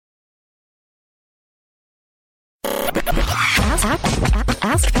AskPat.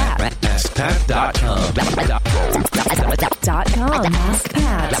 AskPat.com.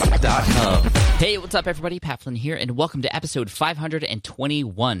 AskPat.com. Hey, what's up, everybody? Pat Flynn here, and welcome to episode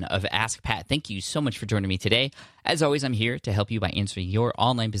 521 of Ask Pat. Thank you so much for joining me today. As always, I'm here to help you by answering your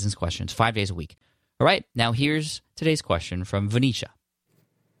online business questions 5 days a week. All right, now here's today's question from Venetia.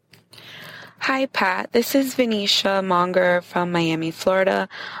 Hi, Pat. This is Venetia Monger from Miami, Florida.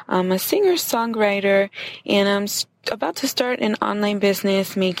 I'm a singer-songwriter, and I'm about to start an online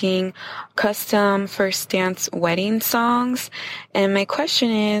business making custom first dance wedding songs. And my question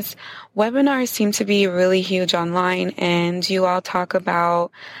is, webinars seem to be really huge online, and you all talk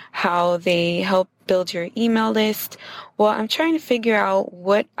about how they help build your email list. Well, I'm trying to figure out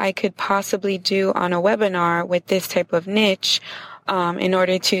what I could possibly do on a webinar with this type of niche in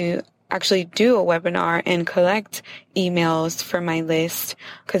order to actually do a webinar and collect emails for my list,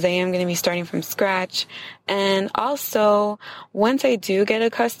 because I am going to be starting from scratch. And also, once I do get a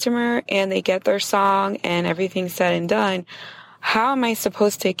customer and they get their song and everything's said and done, how am I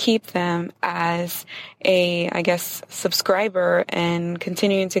supposed to keep them as a, subscriber and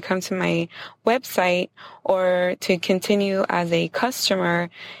continuing to come to my website or to continue as a customer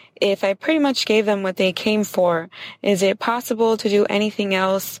if I pretty much gave them what they came for? Is it possible to do anything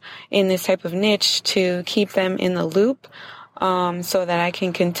else in this type of niche to keep them in the loop so that I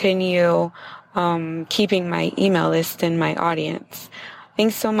can continue keeping my email list and my audience?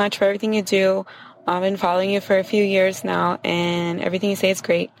 Thanks so much for everything you do. I've been following you for a few years now, and everything you say is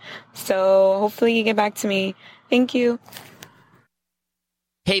great. So hopefully you get back to me. Thank you.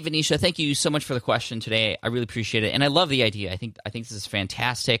 Hey, Venetia, thank you so much for the question today. I really appreciate it, and I love the idea. I think this is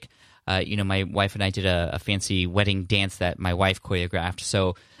fantastic. My wife and I did a fancy wedding dance that my wife choreographed.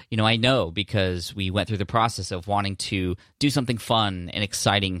 So, I know because we went through the process of wanting to do something fun and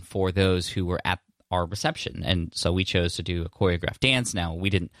exciting for those who were at our reception, and so we chose to do a choreographed dance. Now, we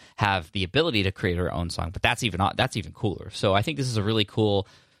didn't have the ability to create our own song, but that's even cooler. So, I think this is a really cool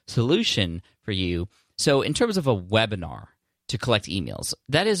solution for you. So, in terms of a webinar to collect emails,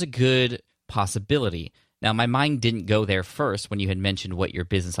 that is a good possibility. Now, my mind didn't go there first when you had mentioned what your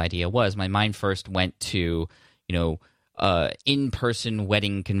business idea was. My mind first went to, in-person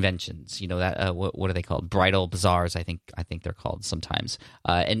wedding conventions. What are they called? Bridal bazaars, I think they're called sometimes.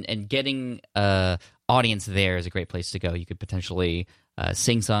 And getting audience there is a great place to go. You could potentially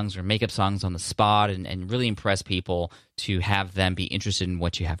sing songs or make up songs on the spot and really impress people to have them be interested in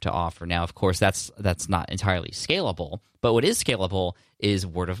what you have to offer. Now, of course, that's not entirely scalable, but what is scalable is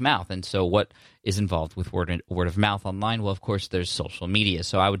word of mouth. And so what is involved with word of mouth online? Well, of course, there's social media.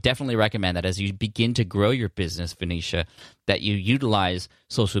 So I would definitely recommend that as you begin to grow your business, Venetia, that you utilize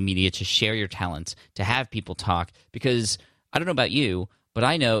social media to share your talents, to have people talk, because I don't know about you, but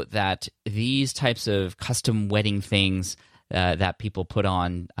I know that these types of custom wedding things that people put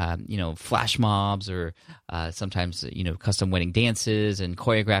on, flash mobs or sometimes, custom wedding dances and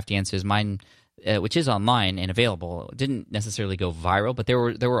choreographed dances. Mine, which is online and available, didn't necessarily go viral, but there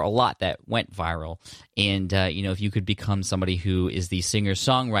were a lot that went viral. And, if you could become somebody who is the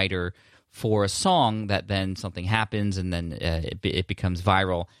singer-songwriter for a song that then something happens and then it becomes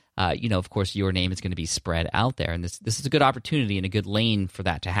viral, of course, your name is going to be spread out there. And this is a good opportunity and a good lane for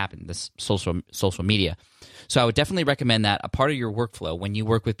that to happen, this social media. So I would definitely recommend that a part of your workflow when you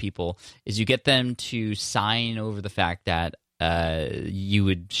work with people is you get them to sign over the fact that you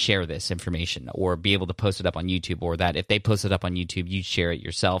would share this information or be able to post it up on YouTube, or that if they post it up on YouTube, you'd share it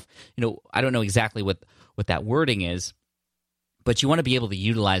yourself. I don't know exactly what that wording is, but you want to be able to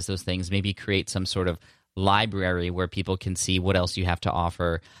utilize those things, maybe create some sort of library where people can see what else you have to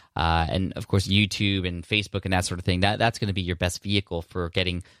offer. And of course, YouTube and Facebook and that sort of thing, that's going to be your best vehicle for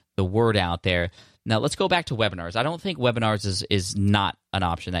getting the word out there. Now, let's go back to webinars. I don't think webinars is not an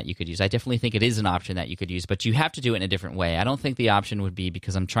option that you could use. I definitely think it is an option that you could use, but you have to do it in a different way. I don't think the option would be,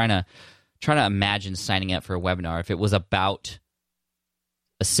 because I'm trying to imagine signing up for a webinar. If it was about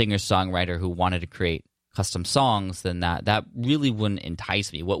a singer-songwriter who wanted to create custom songs, then that really wouldn't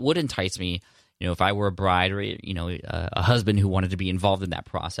entice me. What would entice me, if I were a bride or a husband who wanted to be involved in that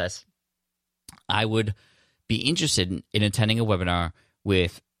process, I would be interested in attending a webinar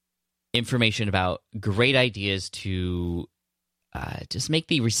with information about great ideas to just make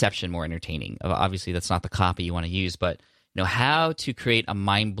the reception more entertaining. Obviously, that's not the copy you want to use, but how to create a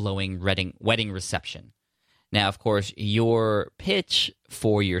mind-blowing wedding reception. Now, of course, your pitch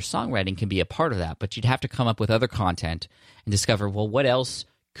for your songwriting can be a part of that, but you'd have to come up with other content and discover, well, what else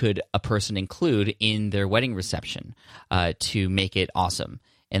could a person include in their wedding reception to make it awesome?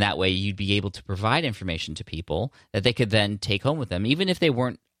 And that way you'd be able to provide information to people that they could then take home with them, even if they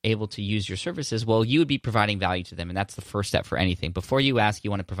weren't able to use your services, well, you would be providing value to them, and that's the first step for anything. Before you ask, you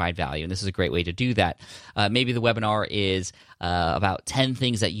want to provide value, and this is a great way to do that. Maybe the webinar is about 10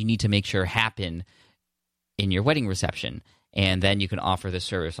 things that you need to make sure happen in your wedding reception, and then you can offer the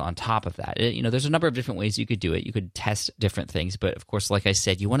service on top of that. There's a number of different ways you could do it. You could test different things, but of course, like I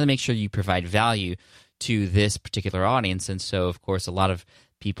said, you want to make sure you provide value to this particular audience, and so, of course, a lot of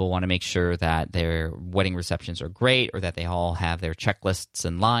people want to make sure that their wedding receptions are great or that they all have their checklists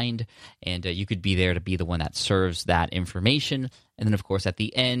in line, and you could be there to be the one that serves that information. And then, of course, at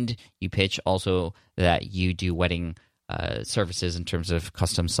the end, you pitch also that you do wedding services in terms of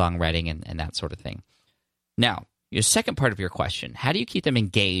custom songwriting and that sort of thing. Now, your second part of your question, how do you keep them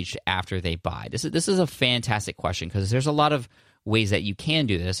engaged after they buy? This is a fantastic question because there's a lot of ways that you can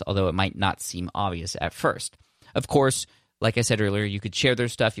do this, although it might not seem obvious at first. Of course, like I said earlier, you could share their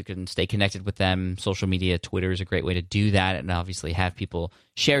stuff. You can stay connected with them. Social media, Twitter is a great way to do that, and obviously have people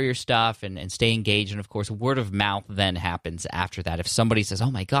share your stuff and stay engaged. And, of course, word of mouth then happens after that. If somebody says, oh,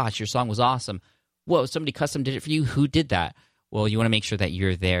 my gosh, your song was awesome. Whoa, somebody custom did it for you. Who did that? Well, you want to make sure that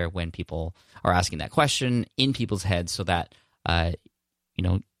you're there when people are asking that question in people's heads so that,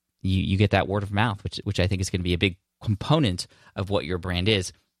 you get that word of mouth, which I think is going to be a big component of what your brand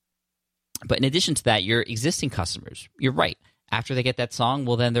is. But in addition to that, your existing customers, you're right. After they get that song,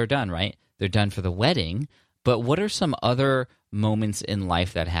 well, then they're done, right? They're done for the wedding. But what are some other moments in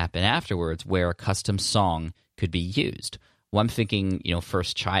life that happen afterwards where a custom song could be used? Well, I'm thinking,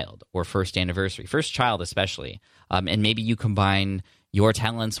 first child or first anniversary, first child especially. And maybe you combine your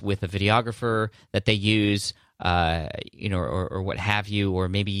talents with a videographer that they use, or what have you, or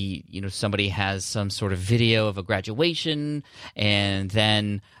maybe, somebody has some sort of video of a graduation, and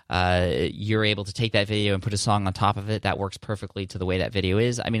then you're able to take that video and put a song on top of it. That works perfectly to the way that video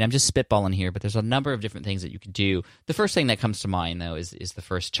is. I mean, I'm just spitballing here, but there's a number of different things that you could do. The first thing that comes to mind, though, is the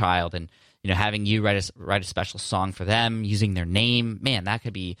first child, and having you write a special song for them using their name. Man, that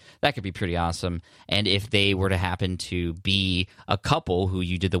could be pretty awesome. And if they were to happen to be a couple who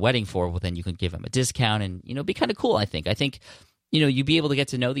you did the wedding for, well, then you can give them a discount and be kind of cool. I think you'd be able to get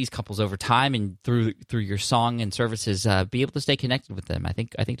to know these couples over time, and through your song and services, be able to stay connected with them. I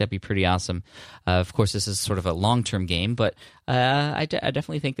think that'd be pretty awesome. Of course, this is sort of a long-term game, but I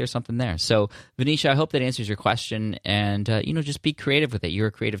definitely think there's something there. So, Venetia, I hope that answers your question, and just be creative with it. You're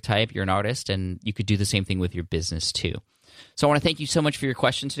a creative type, you're an artist, and you could do the same thing with your business too. So I want to thank you so much for your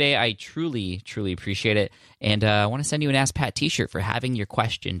question today. I truly, truly appreciate it. And I want to send you an Ask Pat t-shirt for having your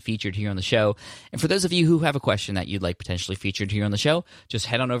question featured here on the show. And for those of you who have a question that you'd like potentially featured here on the show, just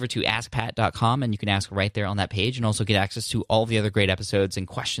head on over to askpat.com, and you can ask right there on that page, and also get access to all the other great episodes and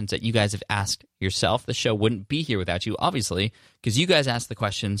questions that you guys have asked yourself. The show wouldn't be here without you, obviously, because you guys ask the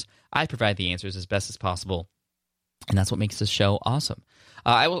questions. I provide the answers as best as possible. And that's what makes this show awesome.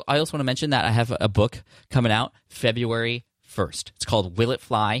 I also want to mention that I have a book coming out February 1st. It's called Will It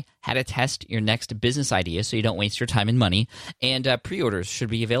Fly? How to Test Your Next Business Idea So You Don't Waste Your Time and Money. And pre-orders should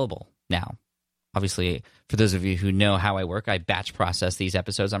be available now. Obviously, for those of you who know how I work, I batch process these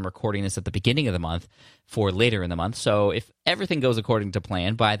episodes. I'm recording this at the beginning of the month for later in the month. So if everything goes according to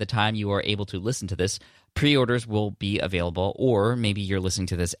plan, by the time you are able to listen to this, pre-orders will be available. Or maybe you're listening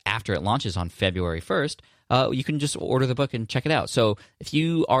to this after it launches on February 1st. You can just order the book and check it out. So if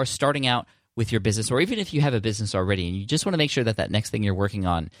you are starting out with your business, or even if you have a business already and you just want to make sure that next thing you're working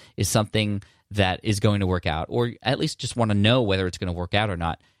on is something that is going to work out, or at least just want to know whether it's going to work out or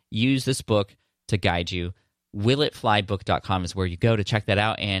not, use this book to guide you. willitflybook.com is where you go to check that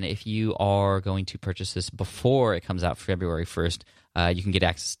out. And if you are going to purchase this before it comes out February 1st, you can get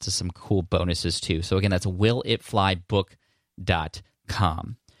access to some cool bonuses too. So again, that's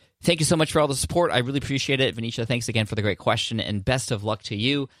willitflybook.com. Thank you so much for all the support. I really appreciate it. Venetia, thanks again for the great question, and best of luck to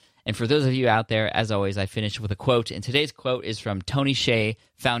you. And for those of you out there, as always, I finish with a quote. And today's quote is from Tony Hsieh,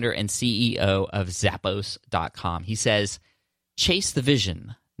 founder and CEO of Zappos.com. He says, "Chase the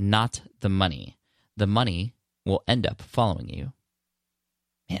vision, not the money. The money will end up following you."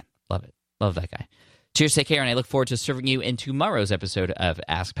 Man, love it. Love that guy. Cheers, take care, and I look forward to serving you in tomorrow's episode of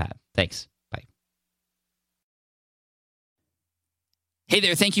Ask Pat. Thanks. Bye. Hey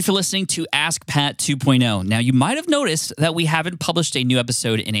there, thank you for listening to Ask Pat 2.0. Now, you might have noticed that we haven't published a new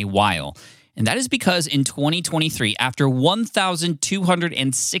episode in a while, and that is because in 2023, after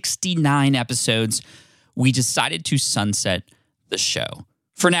 1,269 episodes, we decided to sunset the show.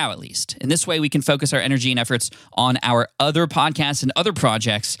 For now, at least. In this way, we can focus our energy and efforts on our other podcasts and other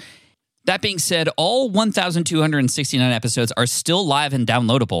projects. That being said, all 1,269 episodes are still live and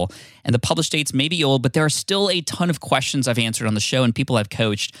downloadable, and the published dates may be old, but there are still a ton of questions I've answered on the show and people I've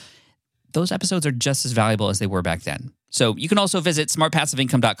coached. Those episodes are just as valuable as they were back then. So you can also visit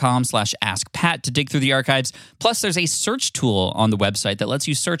smartpassiveincome.com/askpat to dig through the archives. Plus, there's a search tool on the website that lets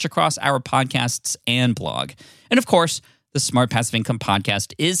you search across our podcasts and blog. And of course, the Smart Passive Income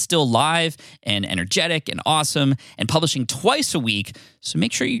podcast is still live and energetic and awesome and publishing twice a week. So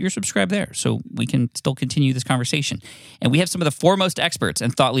make sure you're subscribed there so we can still continue this conversation. And we have some of the foremost experts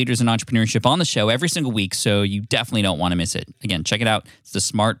and thought leaders in entrepreneurship on the show every single week, so you definitely don't want to miss it. Again, check it out. It's the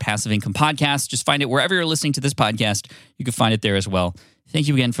Smart Passive Income podcast. Just find it wherever you're listening to this podcast. You can find it there as well. Thank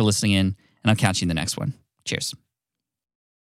you again for listening in, and I'll catch you in the next one. Cheers.